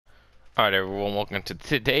Alright everyone, welcome to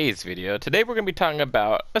today's video. Today we're going to be talking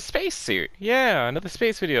about a spacesuit. Yeah, another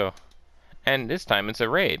space video. And this time it's a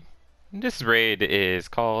raid. This raid is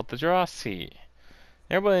called the Dra-C.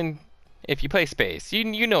 Everyone, if you play space,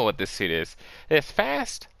 you know what this suit is. It's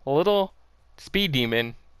fast, little speed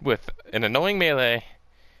demon with an annoying melee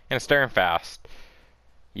and a stern fast.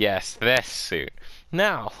 Yes, this suit.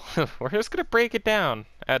 Now, we're just going to break it down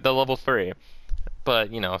at the level 3.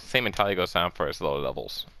 But, same mentality goes on for its lower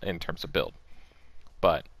levels in terms of build.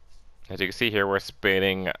 But, as you can see here, we're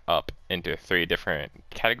splitting up into 3 different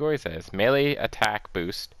categories as melee attack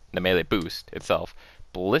boost, the melee boost itself,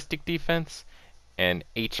 ballistic defense, and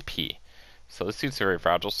HP. So this suit's a very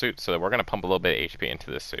fragile suit, so we're going to pump a little bit of HP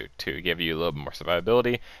into this suit to give you a little bit more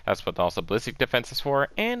survivability. That's what also ballistic defense is for,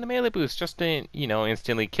 and the melee boost just to,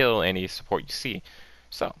 instantly kill any support you see.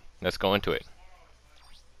 So, let's go into it.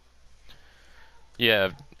 You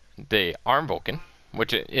have the Arm Vulcan,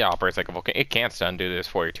 which it operates like a Vulcan. It can't stun due to this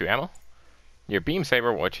 42 ammo. Your Beam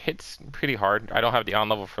Saber, which hits pretty hard. I don't have the on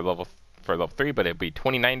level for level 3, but it'd be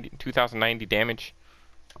 2090 damage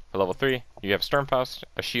for level 3. You have Sturmfaust,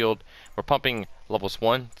 a shield. We're pumping levels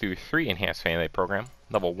 1 through 3 enhanced melee program,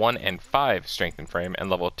 level 1 and 5 strengthened frame,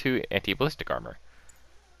 and level 2 anti-ballistic armor.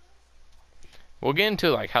 We'll get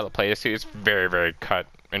into how to play this suit. It's very, very cut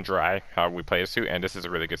and dry how we play a suit, and this is a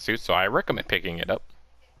really good suit, so I recommend picking it up.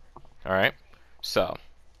 Alright, so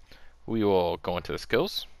we will go into the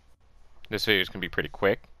skills. This video is going to be pretty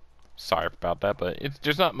quick. Sorry about that, but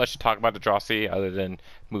there's not much to talk about the Dra-C other than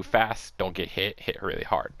move fast, don't get hit really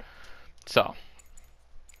hard. So,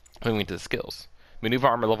 moving into the skills. Maneuver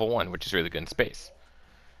armor level 1, which is really good in space.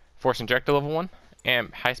 Force injector level 1,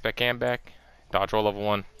 and high spec ambac, dodge roll level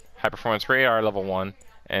 1, high performance radar level 1,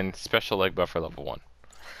 and special leg buffer level 1.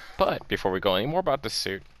 But before we go any more about this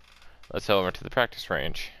suit, let's head over to the practice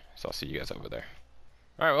range. So I'll see you guys over there.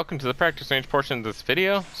 Alright, welcome to the practice range portion of this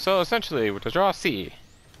video. So essentially, with the Dra-C,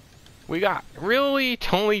 we got really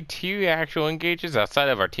only 2 actual engages outside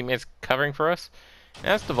of our teammates covering for us. And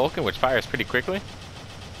that's the Vulcan, which fires pretty quickly.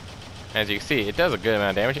 As you can see, it does a good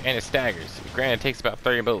amount of damage, and it staggers. Granted, it takes about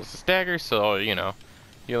 30 bullets to stagger, so,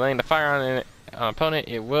 you're laying the fire on an opponent,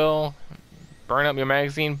 it will burn up your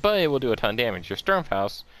magazine, but it will do a ton of damage. Your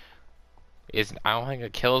Sturmfaust is, I don't think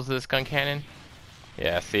it kills this gun cannon.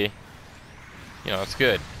 Yeah, see? It's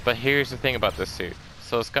good. But here's the thing about this suit.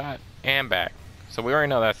 So it's got ambac. So we already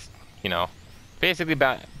know that's, basically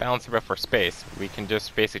balancing out for space. We can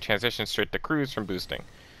just basically transition straight to cruise from boosting.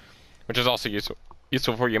 Which is also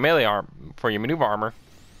useful for your melee arm, for your maneuver armor.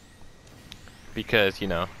 Because,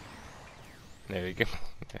 there you go.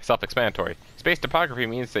 Self-explanatory. Space topography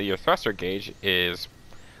means that your thruster gauge is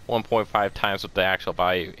 1.5 times what the actual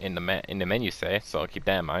value in the menu say, so keep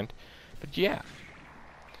that in mind. But yeah,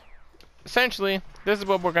 essentially, this is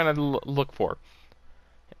what we're gonna look for.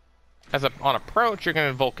 On approach, you're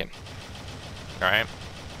gonna Vulcan. All right,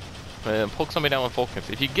 poke somebody down with Vulcans.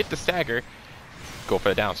 If you get the stagger, go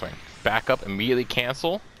for the downswing. Back up, immediately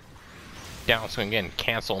cancel. Downswing again,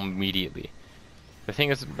 cancel immediately. The thing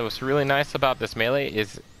is, what's really nice about this melee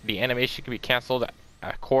is the animation can be canceled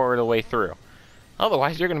a quarter of the way through.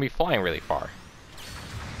 Otherwise, you're going to be flying really far.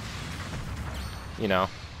 You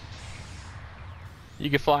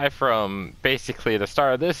could fly from basically the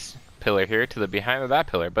start of this pillar here to the behind of that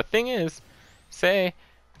pillar. But thing is, say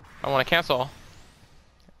I want to cancel.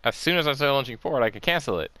 As soon as I start lunging forward, I can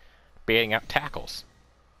cancel it, baiting out tackles.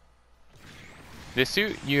 This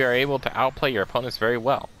suit, you are able to outplay your opponents very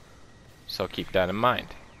well. So keep that in mind.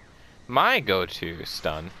 My go-to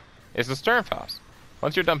stun is the Sturmfaust.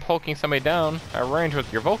 Once you're done poking somebody down at range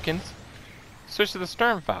with your Vulcans, switch to the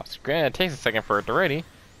Sturmfaust. Granted, it takes a second for it to ready,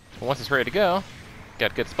 but once it's ready to go,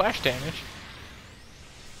 got good splash damage.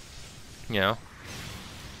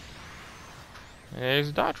 There's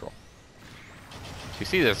a dodge roll. So you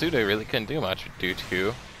see, the Zuda really couldn't do much due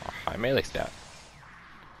to our high melee stat.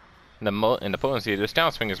 And the potency of this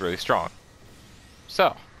downswing is really strong.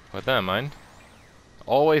 So, with that in mind,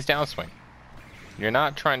 always downswing. You're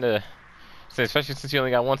not trying to, especially since you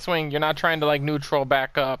only got one swing, you're not trying to neutral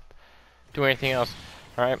back up, do anything else.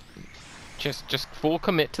 Alright? Just full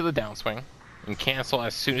commit to the downswing and cancel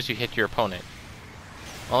as soon as you hit your opponent.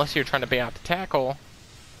 Unless you're trying to bait out the tackle,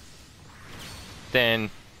 then,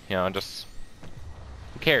 just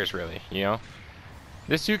who cares really,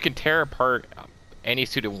 This suit can tear apart any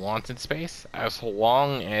suit it wants in space as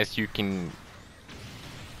long as you can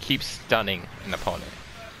keep stunning an opponent.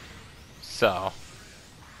 So,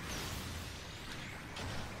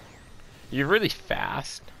 you're really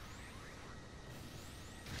fast.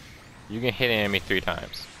 You can hit an enemy 3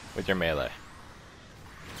 times with your melee,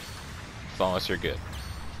 as long as you're good.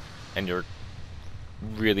 and you're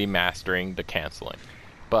really mastering the canceling.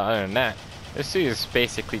 But other than that, this suit is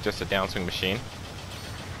basically just a downswing machine.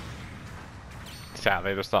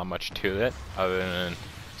 Sadly, there's not much to it other than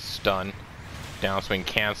stun, downswing,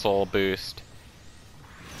 cancel, boost,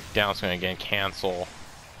 downswing again, cancel,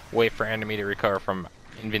 wait for enemy to recover from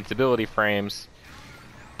invincibility frames,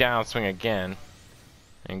 downswing again,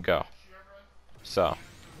 and go. So,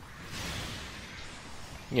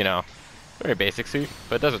 you know, very basic suit,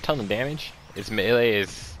 but it does a ton of damage. Its melee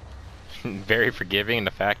is very forgiving in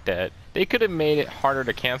the fact that they could have made it harder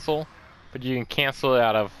to cancel, but you can cancel it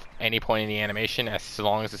out of any point in the animation as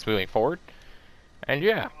long as it's moving forward. And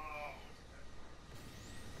yeah.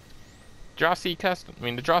 Dra-C custom. I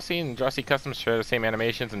mean, the Dra-C and Dra-C custom share the same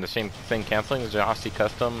animations and the same thing canceling. The Dra-C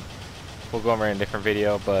custom, we'll go over in a different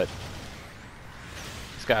video, but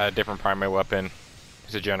it's got a different primary weapon.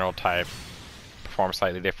 It's a general type, performs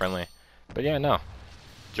slightly differently. But yeah, no.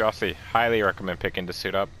 Dra-C, highly recommend picking the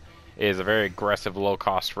suit up. It is a very aggressive,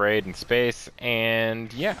 low-cost raid in space,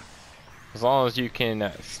 and yeah. As long as you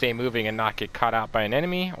can stay moving and not get caught out by an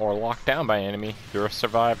enemy or locked down by an enemy, you'll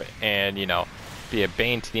survive and, you know, be a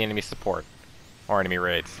bane to the enemy support or enemy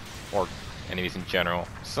raids or enemies in general.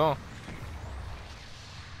 So,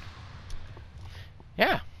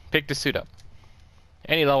 yeah, pick the suit up.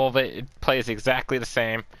 Any level of it, it plays exactly the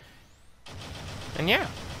same. And yeah,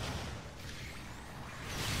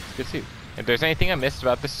 it's a good suit. If there's anything I missed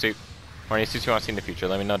about this suit or any suits you want to see in the future,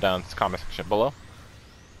 let me know down in the comment section below.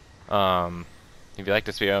 If you like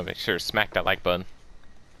this video, make sure to smack that like button.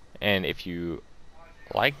 And if you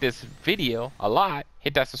like this video a lot,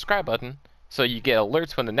 hit that subscribe button so you get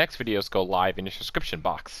alerts when the next videos go live in your subscription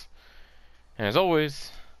box. And as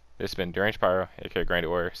always, this has been Deranged Pyro, aka Grand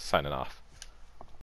Warrior, signing off.